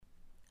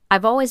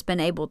I've always been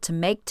able to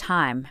make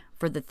time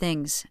for the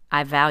things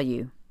I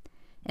value.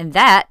 And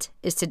that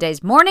is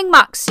today's Morning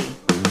Moxie.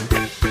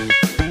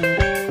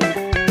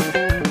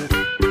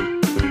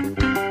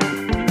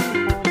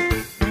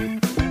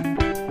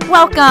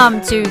 Welcome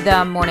to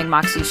the Morning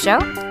Moxie Show.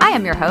 I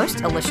am your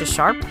host, Alicia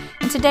Sharp,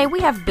 and today we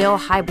have Bill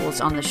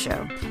Hybels on the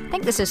show. I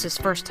think this is his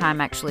first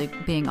time actually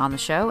being on the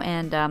show,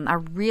 and I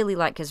really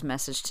like his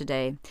message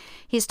today.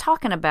 He's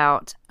talking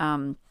about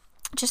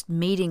just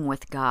meeting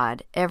with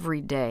God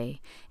every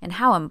day and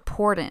how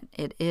important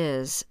it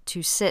is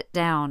to sit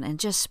down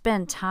and just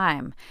spend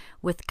time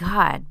with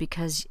God,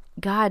 because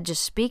God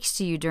just speaks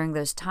to you during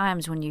those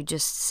times when you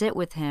just sit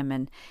with Him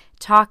and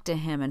talk to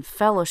Him and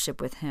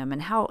fellowship with Him,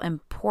 and how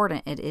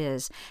important it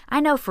is. I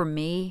know for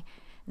me,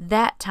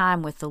 that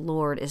time with the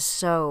Lord is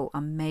so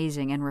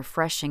amazing and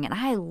refreshing, and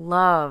I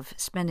love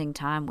spending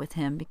time with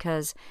Him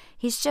because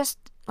He's just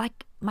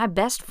like my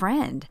best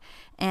friend,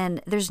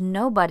 and there's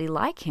nobody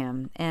like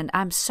Him. And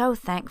I'm so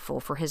thankful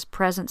for His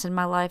presence in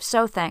my life,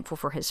 so thankful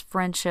for His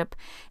friendship,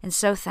 and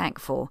so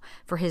thankful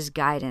for His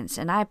guidance.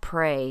 And I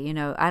pray,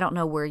 I don't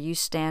know where you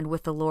stand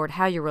with the Lord,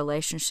 how your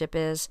relationship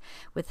is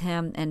with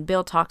Him. And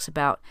Bill talks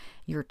about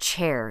your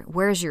chair.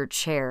 Where's your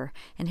chair?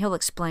 And he'll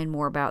explain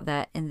more about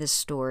that in this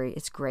story.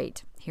 It's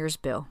great. Here's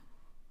Bill.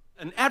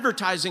 An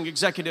advertising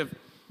executive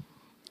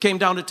came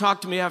down to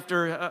talk to me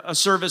after a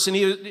service, and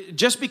he had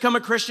just become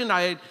a Christian.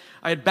 I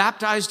had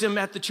baptized him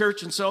at the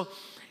church,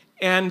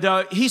 and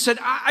he said,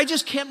 I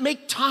just can't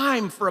make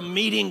time for a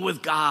meeting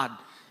with God.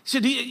 He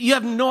said, you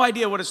have no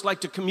idea what it's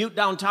like to commute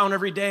downtown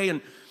every day,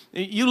 and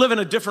you live in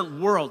a different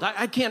world.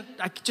 I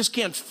just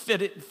can't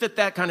fit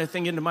that kind of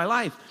thing into my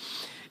life.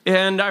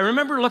 And I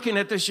remember looking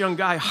at this young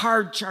guy,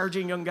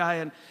 hard-charging young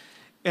guy,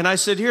 and I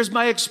said, here's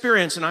my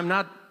experience, and I'm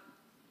not,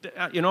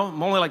 I'm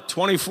only like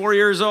 24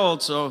 years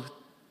old, so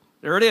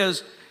there it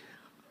is.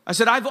 I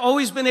said, I've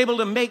always been able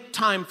to make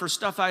time for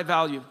stuff I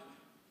value.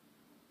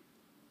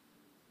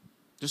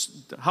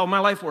 Just how my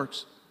life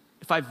works.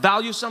 If I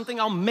value something,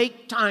 I'll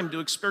make time to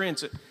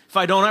experience it. If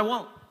I don't, I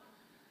won't.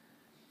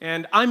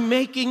 And I'm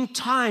making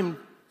time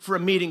for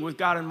a meeting with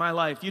God in my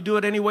life. You do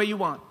it any way you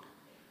want.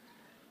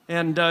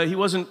 And he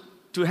wasn't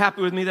too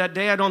happy with me that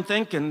day, I don't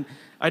think, and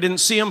I didn't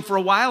see him for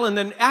a while. And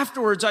then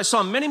afterwards, I saw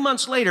him many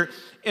months later,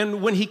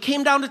 and when he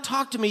came down to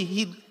talk to me,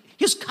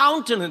 his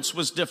countenance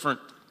was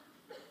different.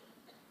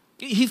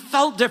 He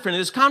felt different.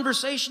 His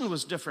conversation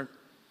was different.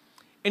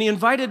 And he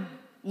invited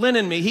Lynn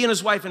and me. He and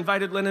his wife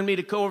invited Lynn and me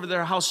to go over to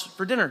their house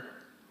for dinner.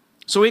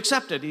 So we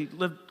accepted. He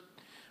lived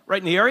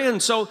right in the area.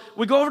 And so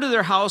we go over to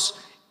their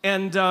house,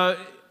 and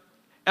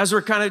as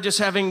we're kind of just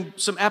having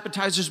some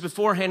appetizers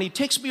beforehand, he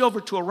takes me over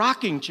to a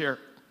rocking chair.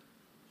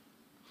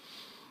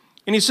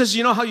 And he says,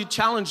 you know how you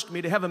challenged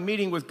me to have a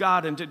meeting with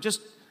God and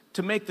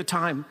to make the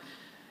time?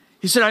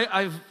 He said,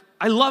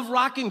 I love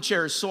rocking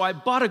chairs, so I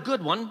bought a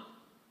good one.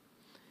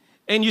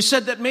 And you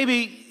said that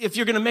maybe if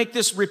you're going to make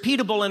this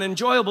repeatable and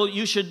enjoyable,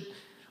 you should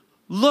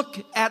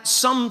look at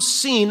some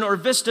scene or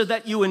vista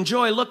that you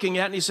enjoy looking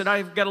at. And he said,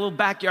 I've got a little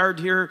backyard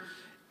here,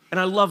 and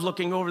I love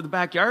looking over the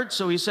backyard.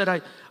 So he said,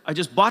 I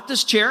just bought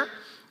this chair,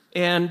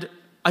 and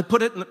I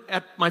put it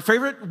at my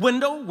favorite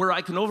window where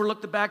I can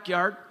overlook the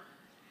backyard.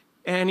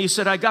 And he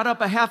said, I got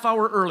up a half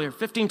hour earlier,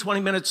 15,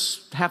 20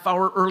 minutes, half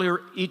hour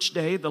earlier each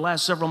day, the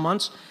last several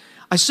months.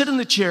 I sit in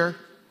the chair,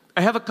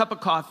 I have a cup of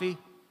coffee,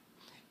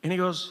 and he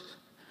goes,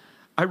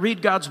 I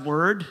read God's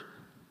word.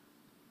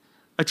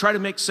 I try to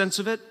make sense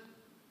of it.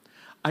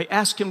 I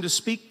ask Him to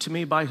speak to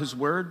me by His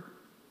word.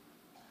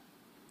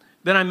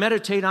 Then I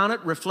meditate on it,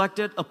 reflect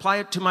it, apply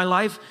it to my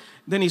life.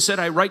 Then he said,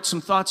 I write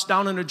some thoughts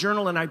down in a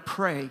journal, and I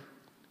pray.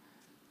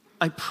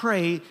 I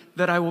pray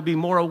that I will be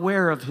more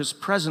aware of His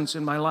presence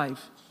in my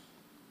life.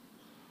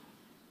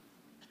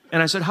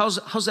 And I said,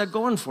 how's that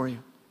going for you?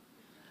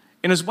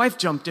 And his wife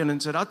jumped in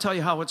and said, I'll tell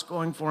you how it's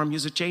going for him.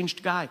 He's a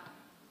changed guy.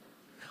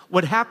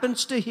 What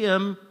happens to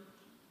him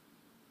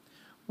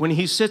when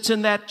he sits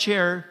in that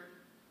chair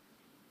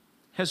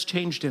has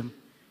changed him.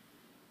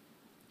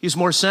 He's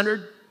more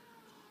centered.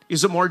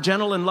 He's a more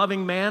gentle and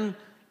loving man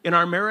in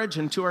our marriage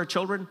and to our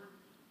children.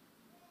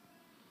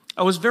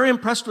 I was very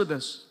impressed with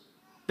this,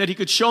 that he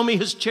could show me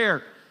his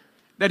chair,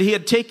 that he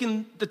had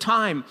taken the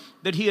time,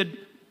 that he had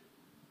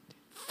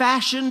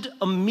fashioned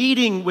a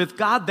meeting with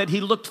God that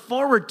he looked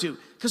forward to,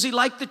 because he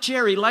liked the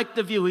chair, he liked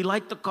the view, he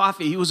liked the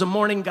coffee, he was a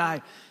morning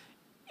guy,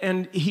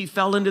 and he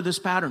fell into this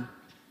pattern.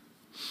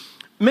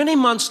 Many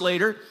months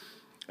later,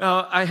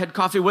 I had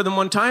coffee with him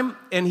one time,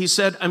 and he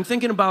said, I'm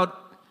thinking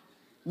about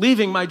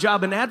leaving my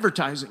job in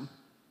advertising.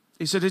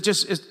 He said,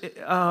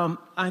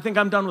 I think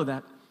I'm done with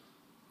that.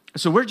 I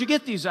said, where'd you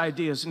get these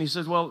ideas? And he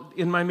said, well,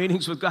 in my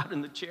meetings with God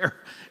in the chair.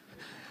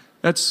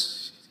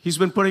 He's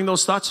been putting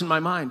those thoughts in my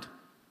mind.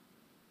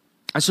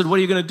 I said, what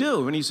are you going to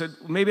do? And he said,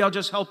 maybe I'll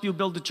just help you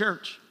build the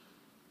church.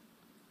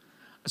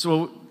 I said,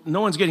 well,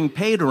 no one's getting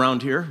paid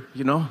around here,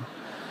 you know.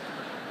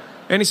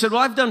 And he said, well,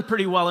 I've done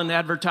pretty well in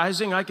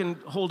advertising. I can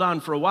hold on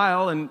for a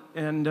while, and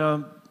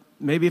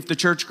maybe if the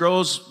church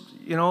grows,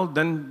 you know,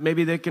 then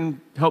maybe they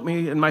can help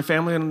me and my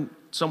family in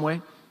some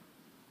way.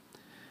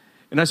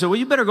 And I said, well,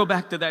 you better go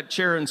back to that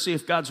chair and see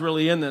if God's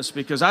really in this,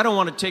 because I don't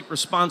want to take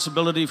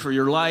responsibility for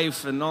your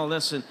life and all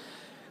this. And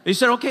he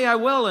said, okay, I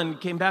will. And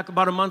came back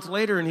about a month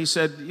later, and he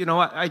said, you know,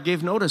 I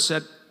gave notice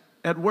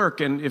at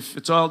work, and if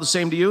it's all the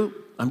same to you,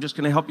 I'm just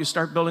going to help you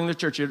start building the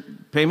church. You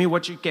pay me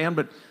what you can,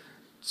 but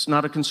it's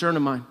not a concern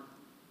of mine.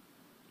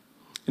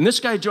 And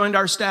this guy joined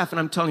our staff, and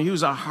I'm telling you, he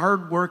was a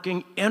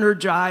hardworking,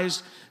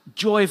 energized,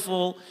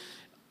 joyful,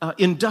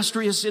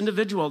 industrious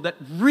individual that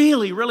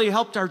really, really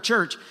helped our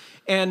church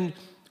and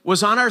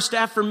was on our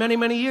staff for many,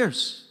 many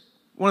years.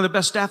 One of the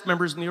best staff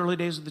members in the early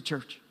days of the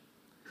church.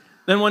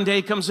 Then one day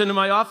he comes into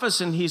my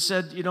office and he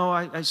said, you know,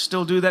 I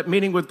still do that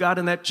meeting with God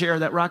in that chair,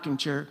 that rocking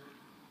chair.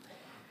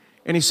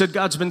 And he said,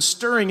 God's been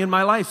stirring in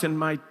my life, in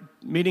my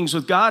meetings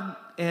with God.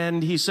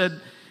 And he said,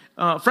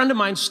 a friend of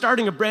mine's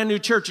starting a brand new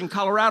church in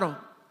Colorado.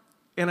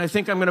 And I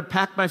think I'm going to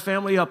pack my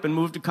family up and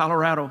move to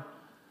Colorado.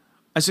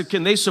 I said,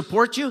 can they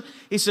support you?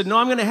 He said, no,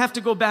 I'm going to have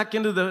to go back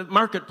into the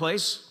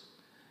marketplace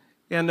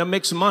and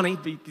make some money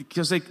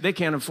because they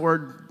can't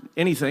afford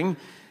anything.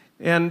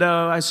 And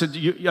I said,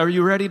 are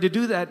you ready to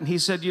do that? And he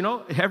said, you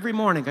know, every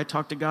morning I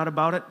talk to God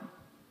about it.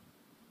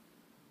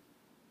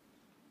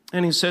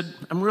 And he said,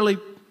 I'm really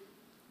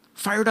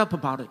fired up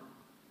about it.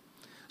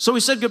 So we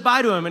said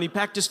goodbye to him, and he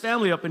packed his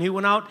family up, and he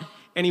went out,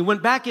 and he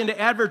went back into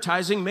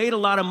advertising, made a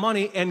lot of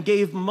money, and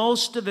gave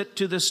most of it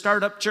to the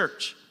startup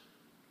church.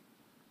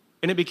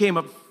 And it became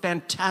a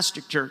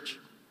fantastic church.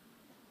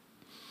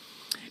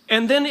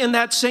 And then in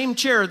that same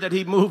chair that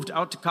he moved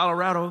out to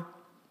Colorado,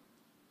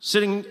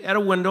 sitting at a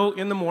window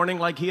in the morning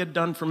like he had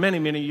done for many,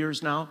 many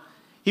years now,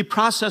 he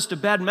processed a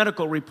bad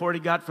medical report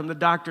he got from the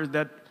doctor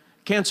that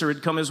cancer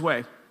had come his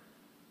way.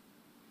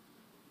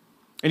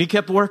 And he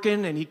kept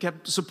working, and he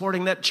kept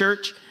supporting that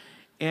church,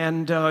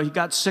 and he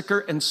got sicker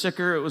and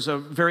sicker. It was a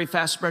very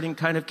fast-spreading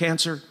kind of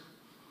cancer.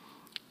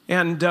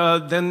 And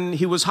then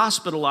he was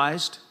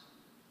hospitalized,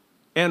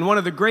 and one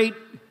of the great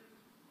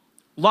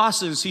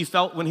losses he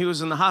felt when he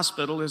was in the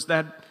hospital is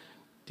that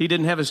he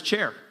didn't have his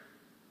chair.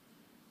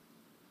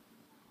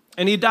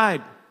 And he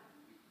died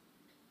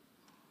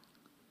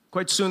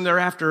quite soon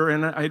thereafter,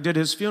 and I did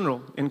his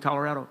funeral in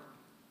Colorado.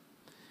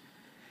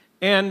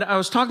 And I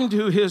was talking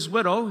to his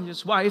widow,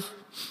 his wife,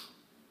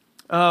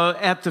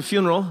 at the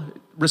funeral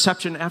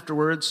reception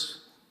afterwards.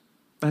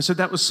 I said,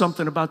 that was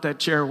something about that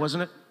chair,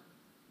 wasn't it?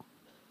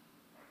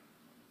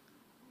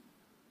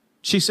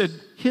 She said,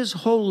 his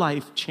whole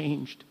life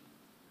changed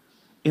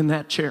in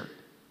that chair.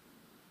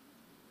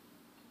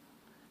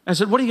 I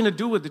said, what are you going to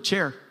do with the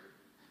chair?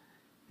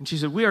 And she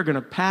said, we are going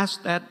to pass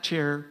that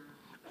chair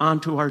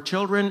on to our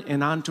children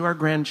and on to our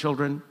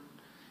grandchildren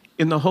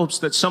in the hopes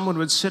that someone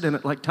would sit in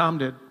it like Tom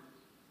did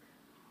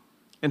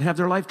and have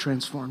their life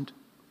transformed.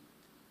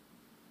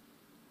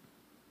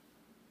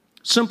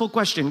 Simple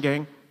question,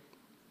 gang.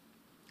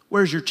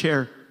 Where's your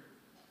chair?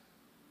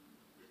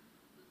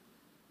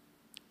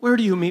 Where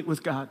do you meet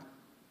with God?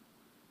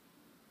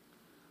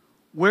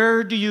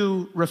 Where do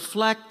you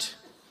reflect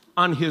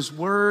on His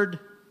Word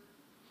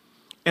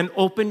and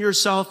open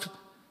yourself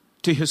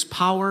to His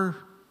power?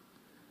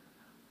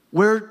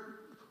 Where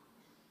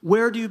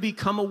do you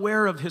become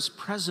aware of His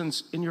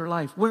presence in your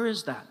life? Where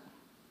is that?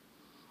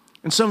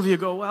 And some of you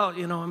go, well,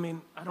 you know,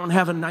 I don't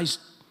have a nice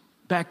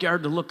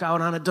backyard to look out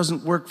on. It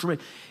doesn't work for me.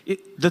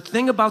 The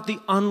thing about the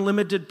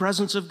unlimited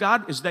presence of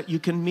God is that you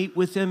can meet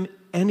with Him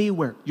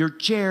anywhere. Your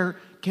chair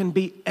can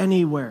be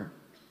anywhere.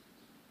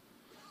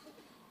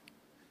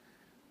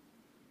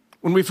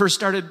 When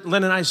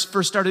Len and I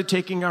first started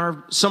taking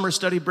our summer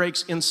study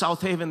breaks in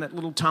South Haven, that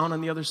little town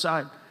on the other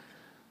side,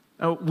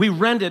 we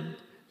rented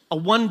a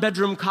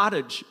one-bedroom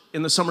cottage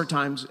in the summer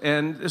times.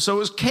 And so it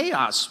was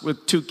chaos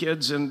with two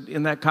kids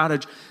in that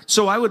cottage.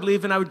 So I would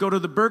leave and I would go to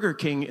the Burger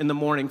King in the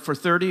morning for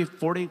 30,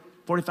 40,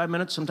 45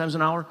 minutes, sometimes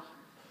an hour.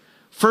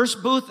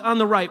 First booth on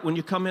the right when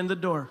you come in the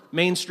door,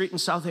 Main Street in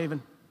South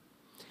Haven.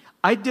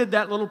 I did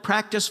that little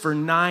practice for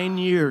 9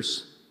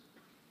 years.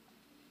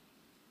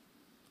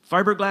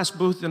 Fiberglass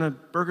booth in a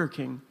Burger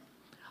King.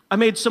 I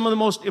made some of the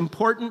most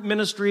important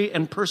ministry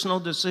and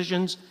personal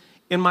decisions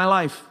in my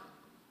life.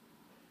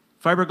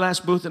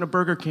 Fiberglass booth in a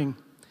Burger King.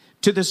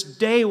 To this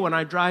day, when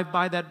I drive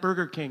by that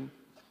Burger King,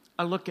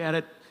 I look at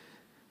it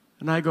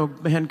and I go,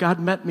 man, God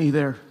met me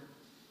there.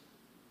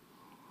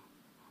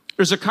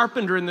 There's a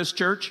carpenter in this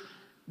church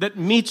that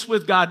meets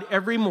with God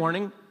every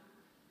morning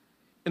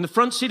in the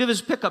front seat of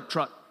his pickup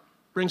truck,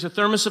 brings a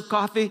thermos of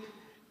coffee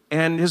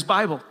and his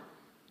Bible.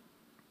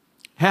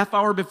 Half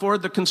hour before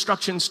the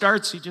construction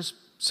starts, he just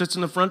sits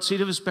in the front seat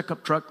of his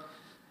pickup truck,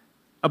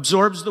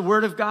 absorbs the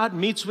Word of God,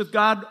 meets with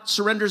God,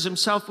 surrenders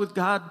himself with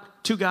God,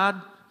 to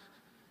God,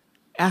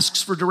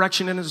 asks for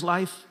direction in his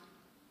life.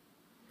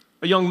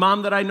 A young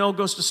mom that I know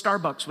goes to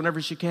Starbucks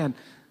whenever she can.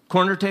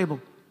 Corner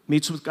table,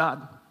 meets with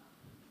God.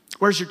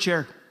 Where's your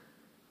chair?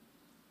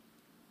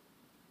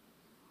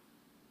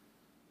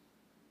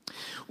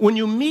 When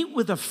you meet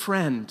with a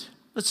friend,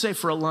 let's say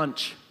for a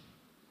lunch,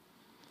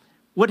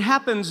 what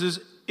happens is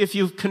if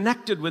you've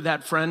connected with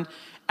that friend,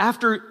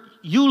 after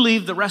you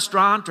leave the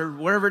restaurant or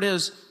wherever it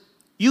is,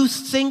 You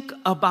think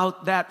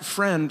about that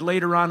friend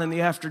later on in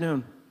the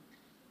afternoon.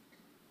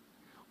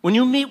 When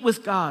you meet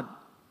with God,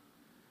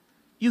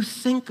 you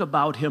think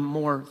about him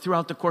more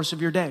throughout the course of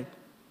your day.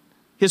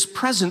 His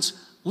presence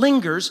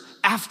lingers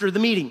after the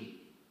meeting.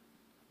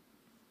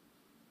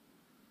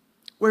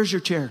 Where's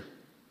your chair?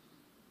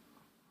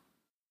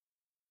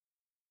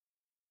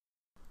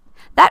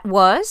 That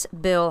was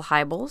Bill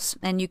Hybels,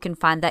 and you can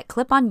find that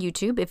clip on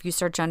YouTube if you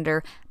search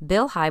under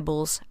Bill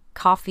Hybels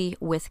Coffee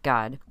with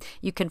God.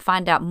 You can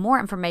find out more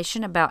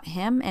information about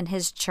him and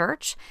his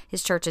church.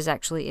 His church is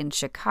actually in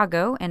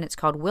Chicago, and it's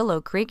called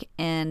Willow Creek,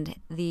 and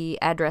the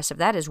address of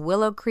that is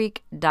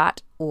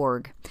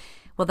willowcreek.org.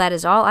 Well, that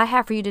is all I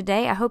have for you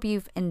today. I hope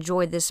you've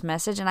enjoyed this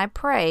message, and I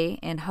pray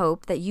and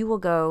hope that you will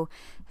go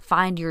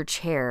find your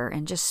chair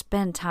and just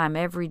spend time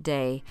every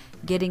day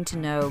getting to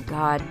know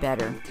God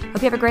better.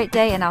 Hope you have a great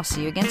day, and I'll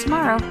see you again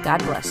tomorrow. God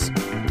bless.